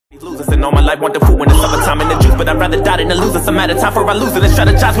Losers and all my life want the food when it's summertime in the juice, but I'd rather die than to lose. It's a matter of time for I lose it and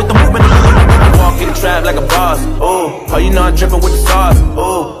strategize with the movement. Walk in the trap like a boss. Oh, you know I'm dripping with the sauce.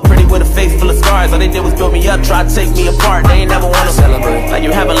 Oh, pretty with a face full of scars. All they did was build me up, try to take me apart. They ain't never wanna celebrate. Like you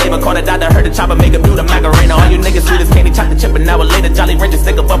have a labor call that died, I heard the chopper make a do the Macarena. All you niggas sweet as candy, chocolate chip, and now a later Jolly Rancher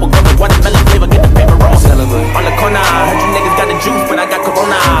stick a bubble gum with watermelon flavor, get the paper roll. Celebrate. On the corner, I heard you niggas got the juice, but I got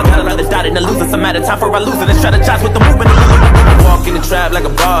Corona. Gotta rather die than to lose. It's a matter of time for I lose it and strategize with the movement. Walk in the trap like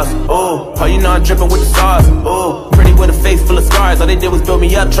a boss. Oh, you know I'm dripping with the sauce. Oh, pretty with a face full of scars. All they did was build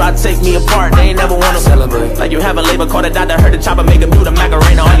me up, try to take me apart. They ain't never wanna celebrate. Like you have a labor call that died, I heard the chopper make a do the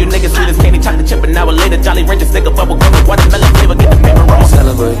Macarena. All you niggas sweet as candy, chocolate chip, and now a later Jolly Rancher stick a bubble gum with watermelon flavor, get the paper roll.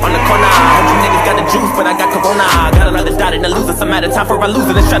 Celebrate. On the corner, I heard you niggas got the juice, but I got Corona. Gotta rather die than to lose. It's a matter of time for I lose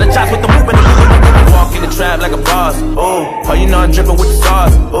it and strategize with the movement. Walk in the trap like a boss. Oh, you know I'm dripping with the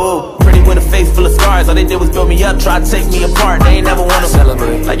sauce. Oh, pretty with a face full of scars. All they did was build me up, try to take me apart. They ain't never wanna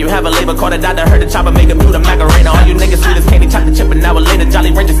celebrate. Like you have a labor call that died, I heard the chopper make a do the Macarena. All you niggas sweet as candy, chocolate chip, and now a later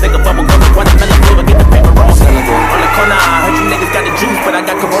Jolly Rancher stick a bubble gum with watermelon flavor, get the paper roll. Celebrate. On the corner, I heard you niggas got the juice, but I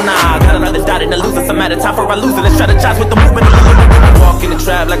got Corona. Gotta rather die than to lose. It's a matter of time for I lose it and strategize with the movement. Walk in the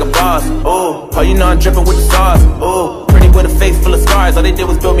trap like a boss. Oh, you know I'm dripping with the sauce. Oh, pretty with a face full of scars. All they did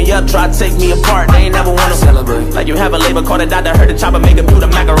was build me up, try to take me apart. They ain't never wanna celebrate. Like you have a labor call that died, I heard the chopper make a do the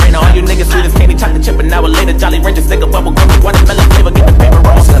Macarena. All you niggas sweet as candy, chocolate chip, and now a later Jolly Rancher stick a bubble gum with watermelon flavor, get the paper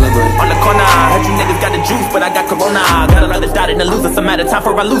roll. Celebrate. On the corner, I heard you niggas got the juice, but I got Corona. Gotta rather die than to lose. It's a matter of time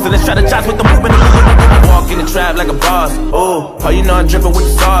for I lose it and strategize with the movement. Walk in the trap like a boss. Oh, you know I'm dripping with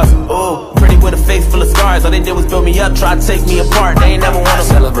the sauce. Oh, pretty with a face full of scars. All they did was build me up, try to take me apart. They ain't never wanna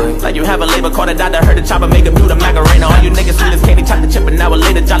celebrate. Like you have a labor call that died, I heard the chopper make a do the Macarena. All you niggas sweet as candy, chocolate chip, and now a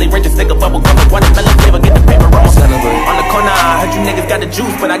later Jolly Rancher stick a bubble gum with watermelon flavor, get the paper roll. Celebrate. On the corner, I heard you niggas got the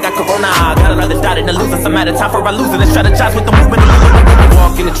juice, but I got Corona. Gotta rather die than to lose. It's a matter of time for I lose it and strategize with the movement.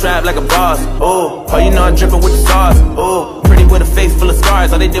 Walk in the trap like a boss. Oh, you know I'm dripping with the sauce. Oh, pretty with a face full of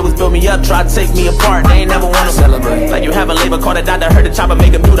scars. All they did was build me up, try to take me apart. They ain't never wanna celebrate. Like you have a labor call that died, I heard the chopper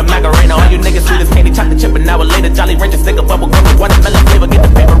make a do the Macarena. All you niggas sweet as candy, chocolate chip, and now a later Jolly Rancher stick a bubble gum with watermelon flavor, get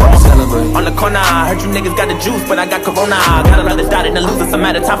the paper roll. Celebrate. On the corner, I heard you niggas got the juice, but I got Corona. Gotta rather die than to lose. It's a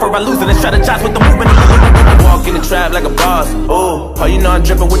matter of time for I lose it and strategize with the movement. Walk in the trap like a boss. Oh, you know I'm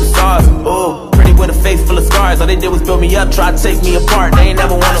dripping with the sauce. Oh, pretty with a face full of scars. All they did was build me up, try to take me apart. They ain't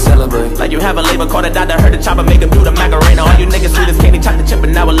never wanna celebrate. Like you have a labor call that died, I heard the chopper make a do the Macarena. All you niggas sweet as candy, chocolate chip,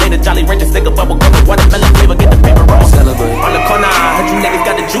 and now a later Jolly Rancher stick a bubble gum with watermelon flavor, get the paper roll. Celebrate. On the corner, I heard you niggas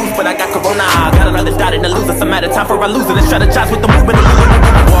got the juice, but I got Corona. Gotta rather die than to lose. It's a matter of time for I lose it and strategize with the movement.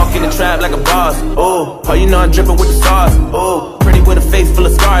 Walk in the trap like a boss. Oh, you know I'm dripping with the sauce. Oh, pretty with a face full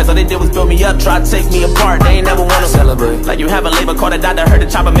of scars. All they did was build me up, try to take me apart. They ain't never wanna celebrate. Like you have a labor call that died, I heard the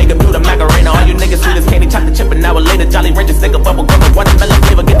chopper make a do the Macarena. All you niggas sweet as candy, chocolate chip, and now a later Jolly Rancher stick a bubble gum with watermelon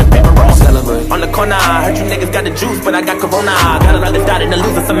flavor, get the paper roll. Celebrate. On the corner, I heard you niggas got the juice, but I got Corona. Gotta rather die than to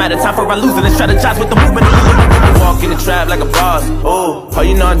lose. It's a matter of time for I lose it and strategize with the movement. Walk in the trap like a boss. Oh,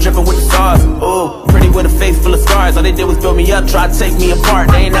 you know I'm dripping with the sauce. Oh, pretty with a face full of scars. All they did was build me up, try to take me apart.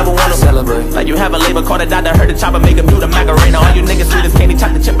 They ain't never wanna celebrate. Like you have a labor call that died, I heard the chopper make a do the Macarena. All you niggas sweet as candy,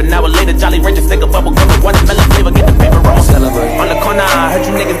 chocolate chip, and now a later Jolly Rancher stick a bubble gum with watermelon flavor, get the paper roll. Celebrate. On the corner, I heard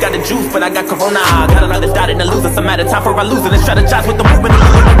you niggas got the juice, but I got Corona. Gotta rather die than to lose. It's a matter of time for I lose it and strategize with the movement.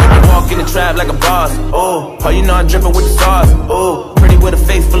 Walk in the trap like a boss. Oh, you know I'm dripping with the sauce. Oh, pretty with a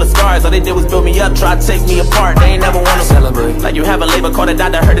face full of scars. All they did was build me up, try to take me apart. They ain't never wanna celebrate. Like you have a labor call that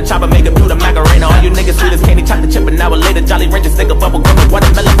died, I heard the chopper make a do the Macarena. All you niggas sweet as candy, chocolate chip, and now a later Jolly Rancher stick a bubble gum with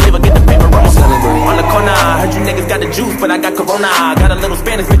watermelon flavor, get the paper roll. Celebrate. On the corner, I heard you niggas got the juice, but I got Corona. Got a little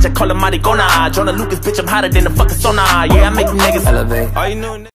Spanish bitch, I call her Maricona. Joyner Lucas, bitch, I'm hotter than the fucking sauna. Yeah, I make you niggas elevate. All you know.